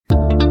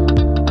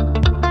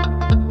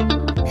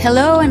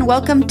Hello and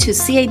welcome to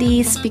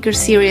CID Speaker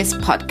Series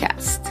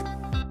podcast.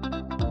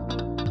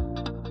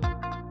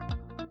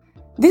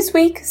 This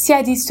week,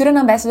 CID Student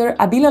Ambassador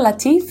Abila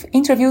Latif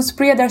interviews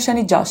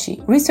Priyadarshani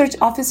Joshi, Research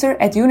Officer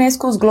at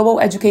UNESCO's Global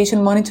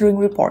Education Monitoring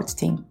Report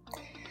team.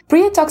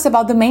 Priya talks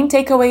about the main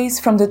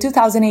takeaways from the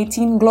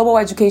 2018 Global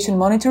Education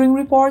Monitoring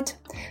Report,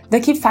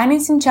 the key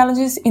financing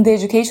challenges in the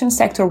education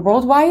sector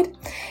worldwide,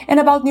 and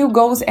about new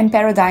goals and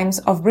paradigms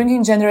of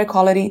bringing gender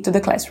equality to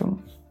the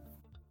classroom.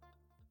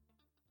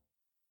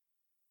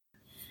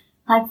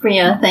 Hi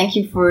Priya, thank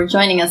you for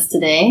joining us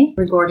today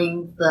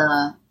regarding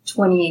the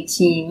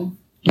 2018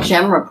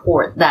 GEM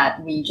report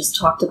that we just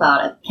talked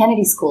about at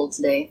Kennedy School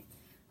today.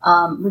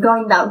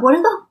 Regarding that, what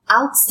are the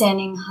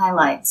outstanding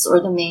highlights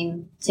or the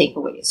main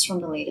takeaways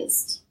from the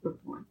latest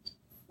report?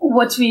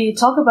 What we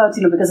talk about,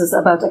 because it's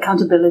about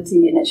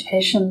accountability in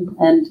education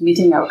and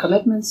meeting our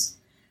commitments,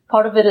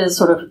 part of it is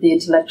sort of the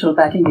intellectual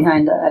backing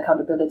behind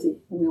accountability.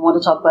 We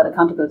want to talk about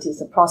accountability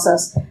as a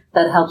process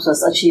that helps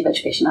us achieve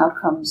education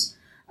outcomes.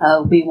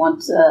 We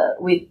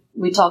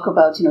talk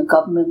about,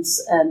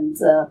 governments and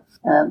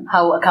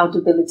how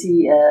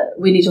accountability,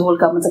 we need to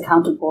hold governments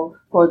accountable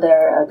for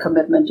their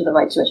commitment to the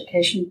right to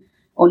education.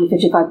 Only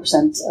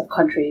 55% of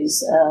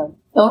countries,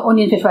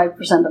 only in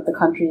 55% of the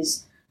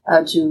countries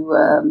do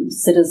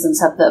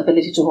citizens have the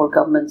ability to hold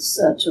governments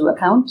to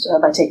account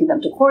by taking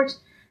them to court.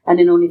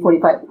 And in only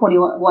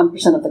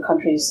 41% of the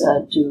countries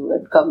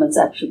do governments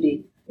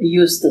actually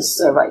use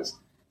this right.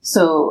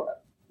 So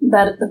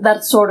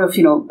that sort of,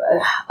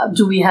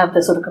 do we have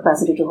the sort of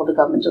capacity to hold the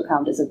government to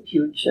account is a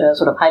huge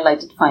sort of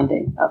highlighted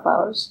finding of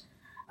ours.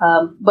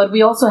 But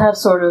we also have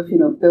sort of,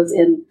 built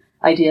in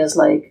ideas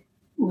like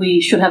we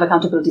should have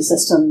accountability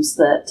systems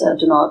that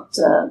do not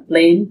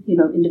blame,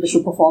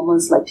 individual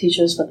performers like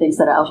teachers for things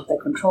that are out of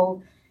their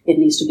control. It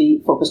needs to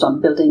be focused on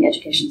building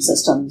education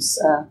systems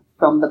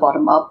from the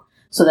bottom up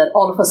so that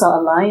all of us are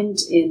aligned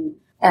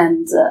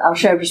and our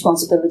shared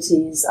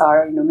responsibilities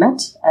are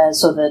met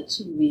so that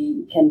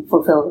we can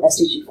fulfill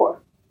SDG 4.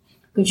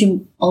 Could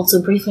you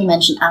also briefly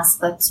mention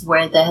aspects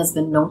where there has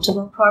been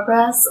notable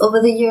progress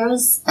over the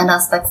years and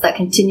aspects that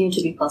continue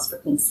to be cause for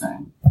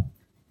concern?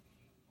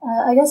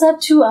 I guess I have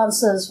two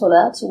answers for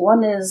that.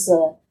 One is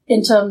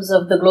in terms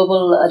of the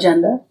global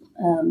agenda.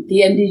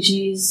 The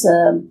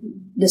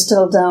MDGs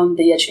distilled down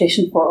the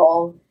education for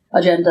all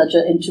agenda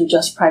into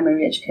just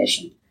primary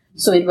education.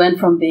 So it went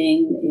from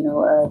being,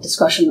 a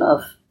discussion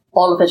of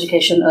all of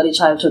education, early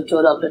childhood to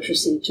adult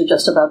literacy, to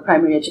just about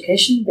primary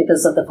education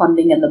because of the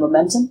funding and the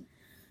momentum.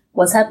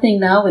 What's happening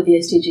now with the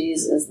SDGs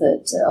is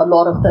that a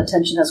lot of the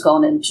attention has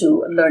gone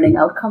into learning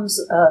outcomes,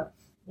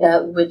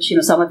 which,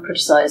 some have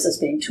criticized as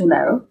being too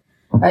narrow.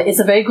 It's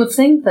a very good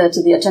thing that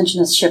the attention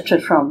has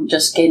shifted from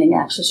just gaining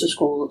access to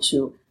school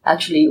to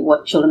actually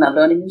what children are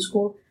learning in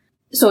school.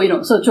 So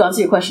to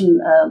answer your question,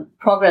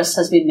 progress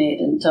has been made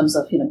in terms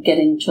of,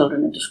 getting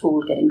children into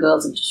school, getting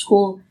girls into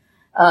school.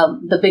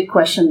 The big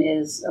question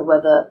is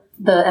whether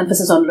the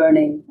emphasis on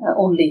learning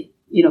only,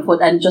 for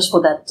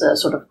that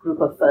sort of group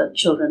of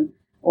children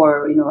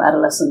or,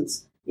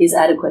 adolescents is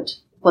adequate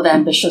for the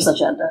ambitious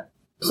agenda.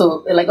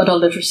 So like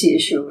adult literacy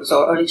issues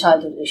or early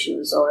childhood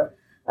issues or,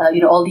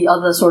 all the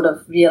other sort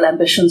of real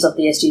ambitions of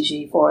the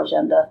SDG 4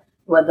 agenda,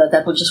 whether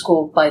that will just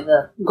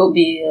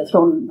be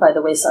thrown by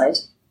the wayside.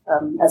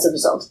 As a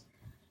result.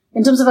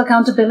 In terms of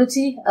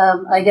accountability,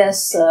 I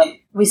guess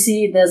we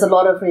see there's a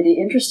lot of really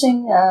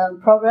interesting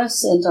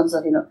progress in terms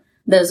of,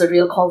 there's a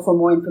real call for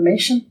more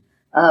information.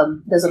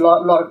 There's a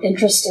lot of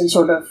interest in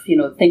sort of,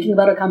 thinking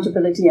about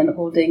accountability and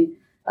holding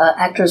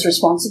actors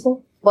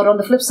responsible. But on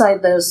the flip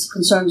side, there's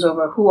concerns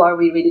over who are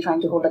we really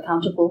trying to hold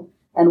accountable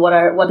and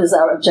what is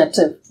our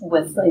objective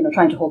with,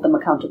 trying to hold them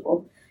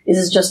accountable.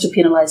 Is it just to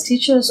penalize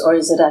teachers or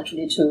is it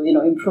actually to,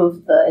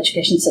 improve the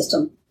education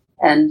system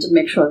and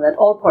make sure that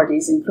all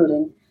parties,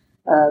 including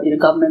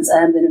governments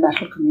and the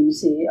international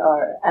community,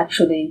 are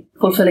actually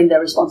fulfilling their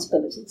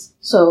responsibilities?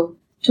 So,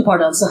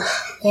 two-part answer.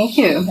 Thank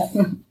you.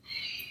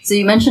 So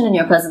you mentioned in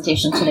your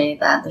presentation today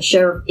that the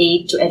share of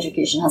aid to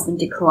education has been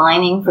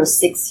declining for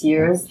 6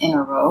 years in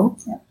a row.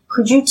 Yeah.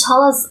 Could you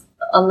tell us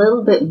a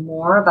little bit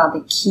more about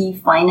the key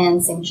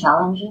financing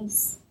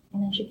challenges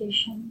in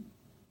education?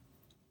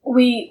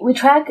 We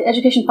track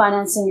education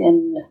financing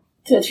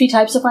in three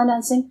types of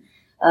financing.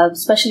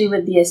 Especially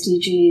with the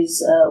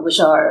SDGs,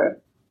 which are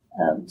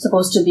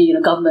supposed to be,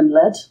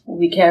 government-led.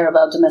 We care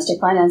about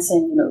domestic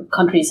financing.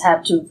 Countries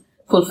have to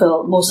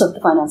fulfill most of the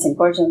financing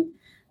burden.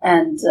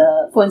 And,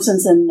 for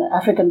instance, in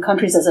African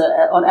countries,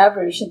 on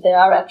average, they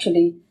are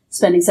actually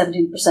spending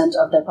 17%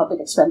 of their public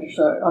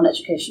expenditure on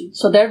education.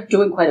 So they're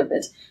doing quite a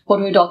bit.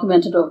 What we've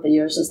documented over the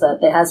years is that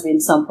there has been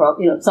some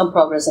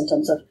progress in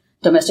terms of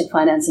domestic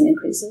financing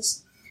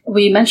increases.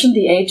 We mentioned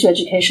the aid to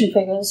education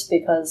figures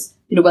because,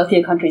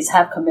 wealthier countries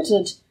have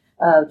committed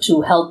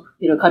to help,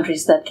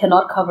 countries that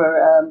cannot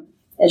cover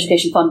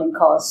education funding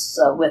costs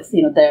with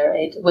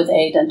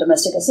aid and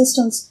domestic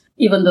assistance.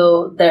 Even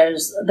though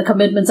the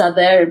commitments are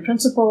there in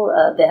principle,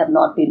 they have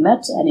not been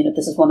met. And,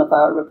 this is one of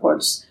our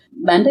report's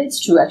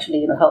mandates to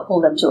actually, help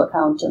hold them to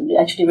account and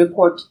actually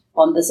report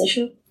on this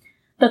issue.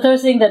 The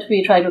third thing that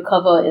we try to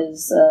cover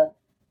is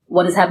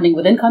what is happening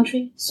within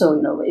country.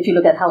 So, if you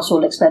look at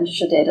household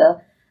expenditure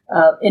data,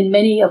 in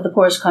many of the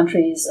poorest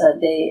countries,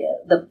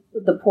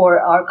 the poor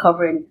are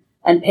covering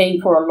and paying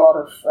for a lot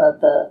of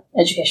the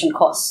education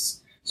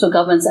costs. So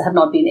governments have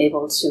not been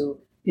able to,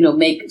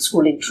 make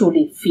schooling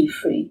truly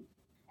fee-free.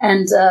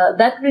 And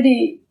that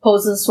really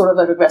poses sort of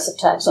a regressive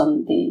tax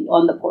on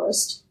the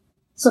poorest.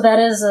 So that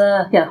is,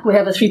 we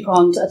have a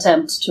three-pronged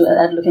attempt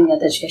at looking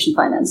at education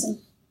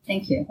financing.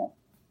 Thank you.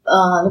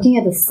 Looking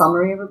at the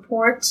summary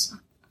report,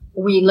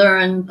 we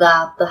learned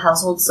that the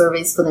household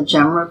surveys for the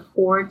GEM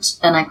report,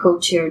 and I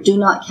quote here, do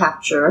not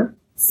capture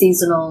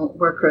seasonal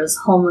workers,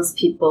 homeless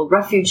people,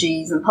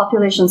 refugees, and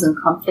populations in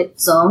conflict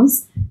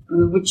zones,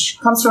 which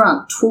comes to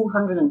around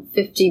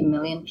 250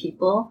 million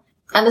people.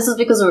 And this is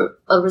because of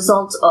a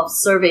result of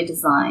survey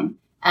design,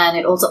 and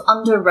it also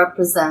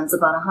underrepresents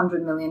about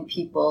 100 million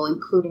people,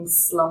 including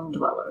slum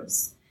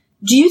dwellers.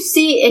 Do you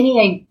see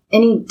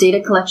any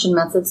data collection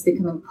methods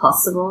becoming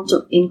possible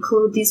to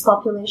include these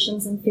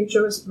populations in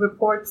future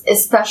reports,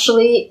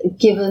 especially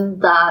given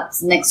that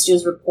next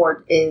year's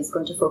report is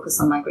going to focus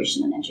on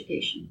migration and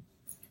education?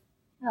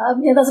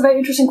 That's a very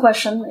interesting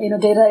question.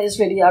 Data is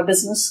really our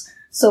business.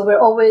 So we're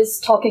always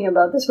talking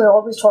about this. We're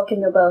always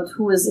talking about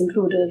who is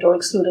included or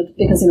excluded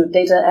because,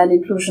 data and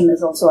inclusion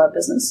is also our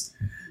business.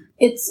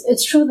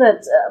 It's true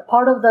that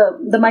part of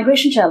the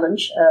migration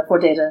challenge for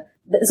data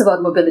is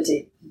about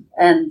mobility.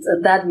 And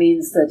that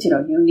means that,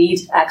 you need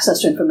access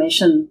to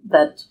information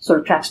that sort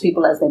of tracks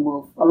people as they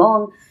move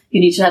along.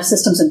 You need to have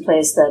systems in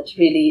place that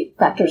really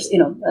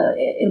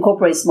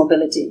incorporates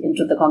mobility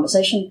into the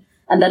conversation.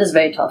 And that is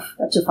very tough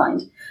to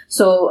find.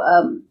 So,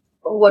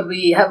 what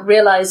we have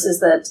realized is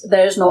that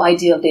there is no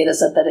ideal data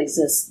set that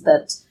exists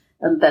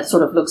that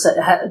sort of looks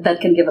at, that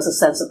can give us a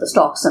sense of the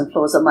stocks and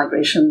flows of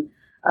migration,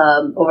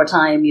 over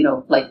time,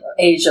 like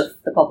age of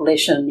the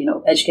population,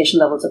 education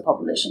levels of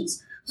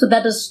populations. So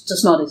that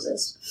does not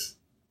exist.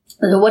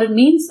 And what it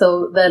means,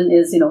 though, then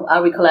is,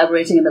 are we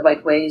collaborating in the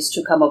right ways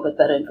to come up with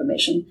better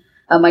information?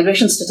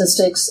 Migration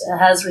statistics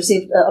has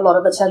received a lot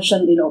of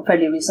attention.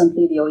 Fairly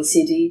recently, the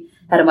OECD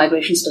had a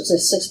migration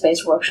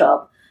statistics-based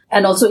workshop.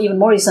 And also even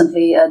more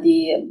recently,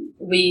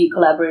 we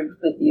collaborated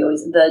with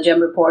the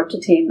GEM report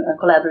team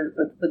collaborated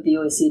with the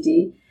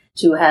OECD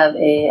to have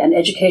an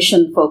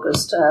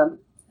education-focused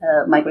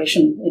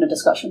migration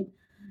discussion.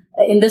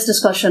 In this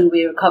discussion,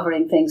 we're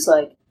covering things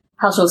like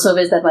household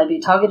surveys that might be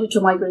targeted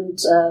to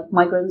migrants,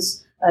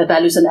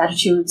 values and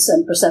attitudes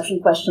and perception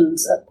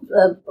questions,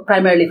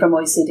 primarily from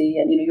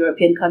OECD and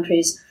European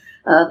countries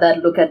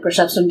that look at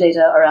perception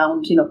data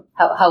around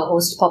how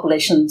host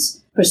populations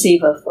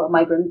perceive of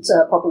migrant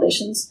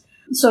populations.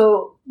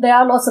 So there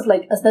are lots of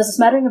there's a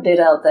smattering of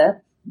data out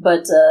there,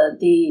 but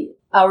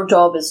our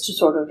job is to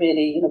sort of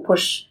really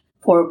push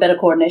for better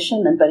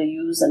coordination and better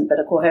use and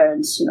better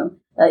coherence,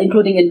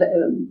 including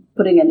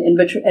putting an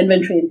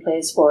inventory in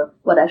place for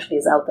what actually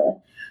is out there.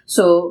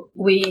 So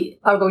we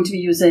are going to be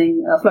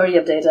using a flurry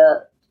of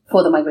data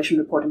for the migration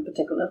report in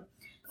particular.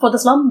 For the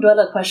slum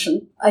dweller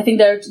question, I think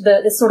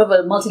it's sort of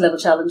a multi-level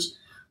challenge,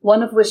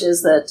 one of which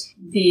is that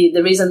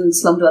the reason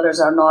slum dwellers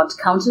are not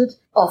counted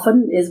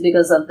often is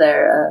because of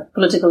their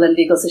political and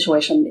legal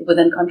situation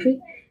within country.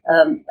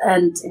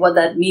 And what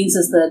that means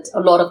is that a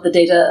lot of the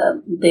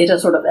data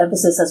sort of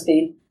emphasis has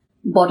been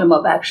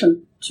bottom-up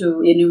action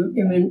to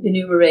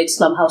enumerate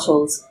slum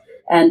households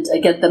and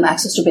get them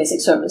access to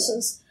basic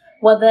services.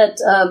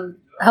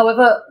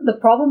 However, the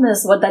problem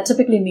is what that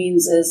typically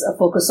means is a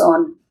focus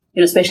on,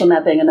 spatial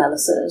mapping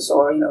analysis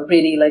or,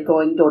 really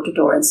going door to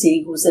door and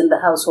seeing who's in the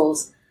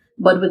households,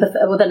 but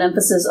with an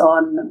emphasis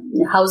on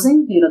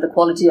housing, the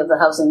quality of the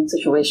housing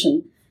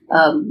situation,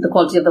 the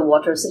quality of the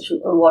water,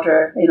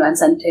 and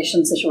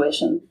sanitation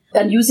situation,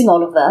 and using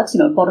all of that,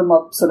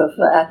 bottom-up sort of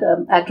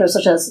actors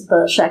such as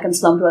the Shack and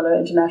Slum Dweller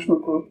International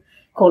Group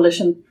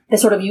Coalition, they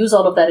sort of use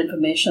all of that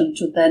information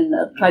to then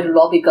try to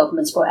lobby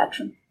governments for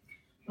action.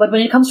 But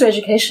when it comes to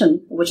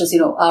education, which is,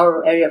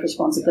 our area of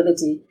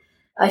responsibility,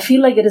 I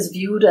feel like it is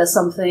viewed as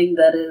something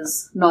that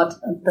is not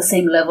the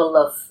same level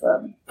of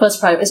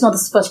it's not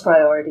the first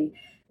priority.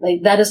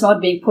 Like that is not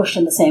being pushed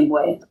in the same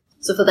way.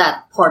 So for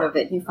that part of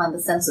it, you find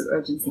the sense of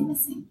urgency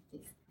missing.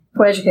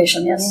 For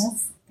education, yes.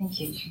 Yes, thank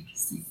you.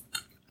 Interesting.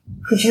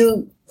 Could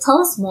you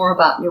tell us more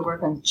about your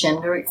work on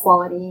gender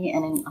equality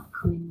and in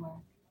upcoming work?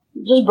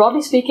 Just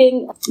broadly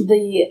speaking,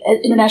 the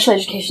international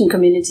education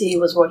community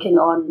was working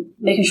on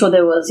making sure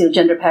there was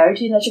gender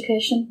parity in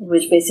education,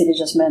 which basically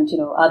just meant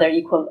are there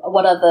equal?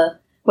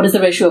 What is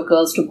the ratio of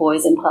girls to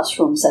boys in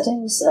classroom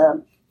settings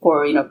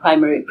for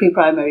primary,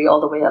 pre-primary, all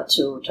the way up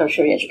to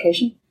tertiary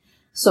education?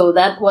 So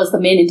that was the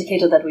main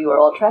indicator that we were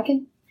all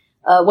tracking.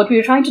 What we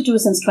were trying to do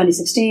since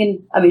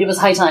 2016, it was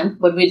high time,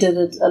 but we did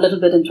it a little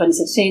bit in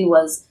 2016,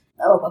 was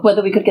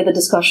whether we could get the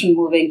discussion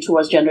moving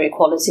towards gender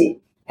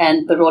equality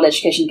and the role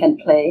education can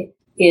play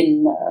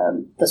in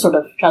the sort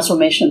of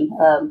transformation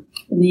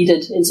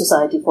needed in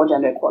society for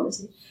gender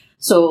equality.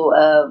 So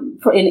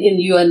in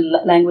UN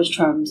language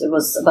terms, it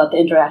was about the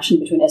interaction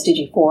between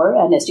SDG 4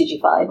 and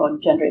SDG 5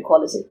 on gender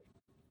equality.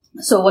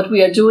 So what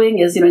we are doing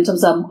is, in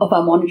terms of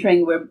our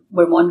monitoring,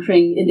 we're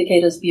monitoring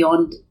indicators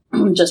beyond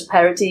just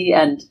parity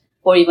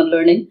or even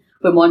learning.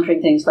 We're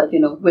monitoring things like,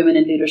 women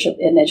in leadership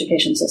in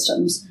education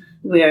systems.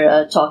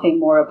 We're talking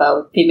more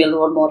about female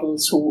role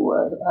models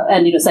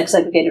and sex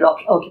segregated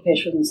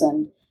occupations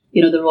and,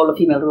 the role of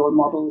female role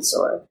models.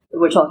 Or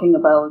we're talking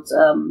about,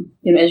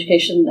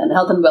 education and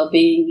health and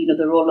well-being,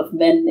 the role of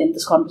men in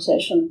this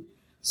conversation.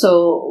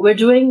 So we're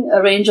doing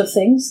a range of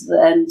things,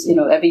 and,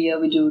 every year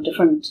we do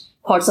different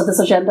parts of this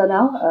agenda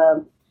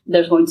now.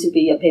 There's going to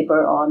be a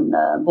paper on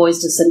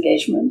boys'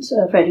 disengagement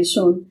fairly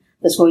soon.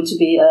 There's going to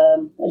be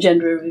a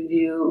gender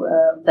review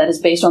that is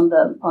based on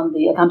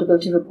the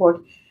accountability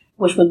report,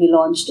 which will be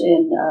launched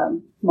in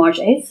March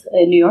 8th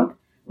in New York,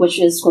 which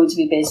is going to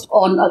be based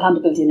on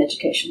accountability in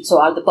education. So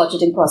are the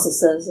budgeting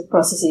processes,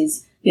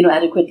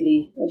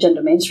 adequately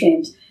gender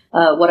mainstreamed?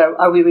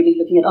 Are we really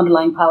looking at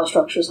underlying power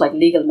structures like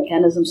legal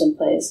mechanisms in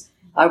place?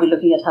 Are we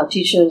looking at how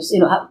teachers,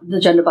 the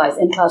gender bias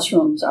in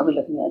classrooms? Are we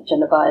looking at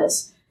gender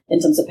bias in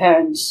terms of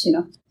parents,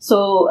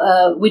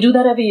 So we do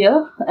that every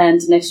year.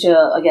 And next year,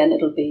 again,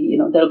 it'll be,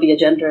 there'll be a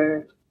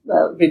gender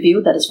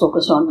review that is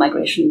focused on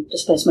migration,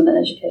 displacement, and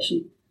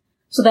education.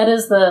 So that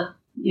is the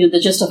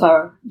gist of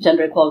our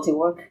gender equality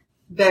work.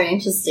 Very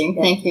interesting.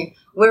 Yeah. Thank you.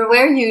 We're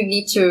where you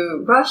need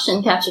to rush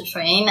and catch a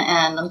train.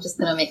 And I'm just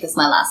going to make this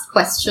my last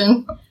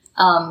question.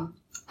 I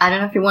don't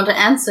know if you want to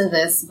answer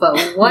this, but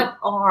what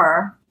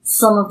are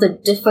some of the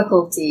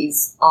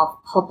difficulties of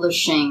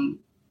publishing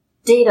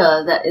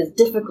data that is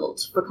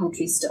difficult for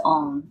countries to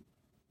own?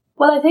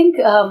 Well, I think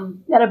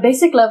at a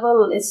basic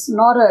level, it's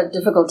not a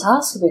difficult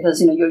task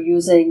because, you're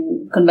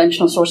using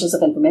conventional sources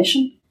of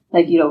information.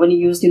 Like, when you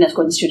use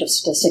UNESCO Institute of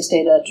Statistics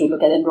data to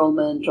look at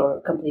enrollment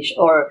or completion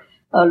or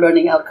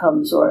learning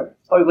outcomes, or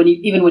when you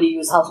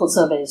use household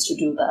surveys to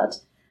do that.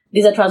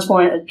 These are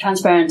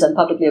transparent and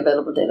publicly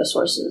available data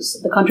sources.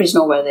 The countries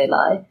know where they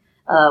lie.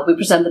 We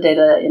present the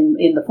data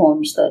in the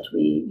forms that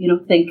we,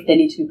 think they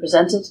need to be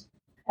presented.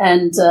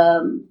 And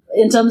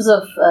in terms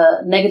of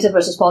negative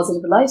versus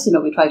positive advice,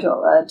 we try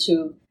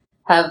to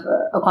have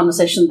a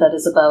conversation that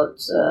is about,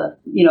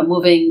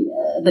 moving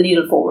the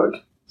needle forward.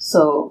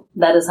 So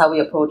that is how we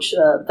approach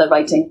the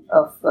writing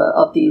of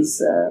these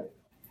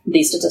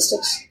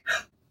statistics.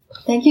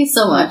 Thank you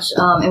so much.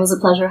 It was a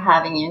pleasure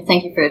having you.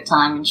 Thank you for your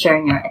time and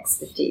sharing your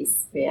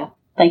expertise, Priya.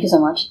 Thank you so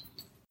much.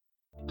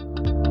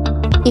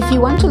 If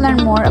you want to learn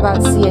more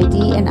about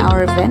CID and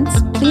our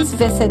events, please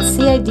visit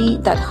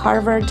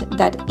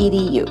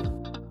cid.harvard.edu.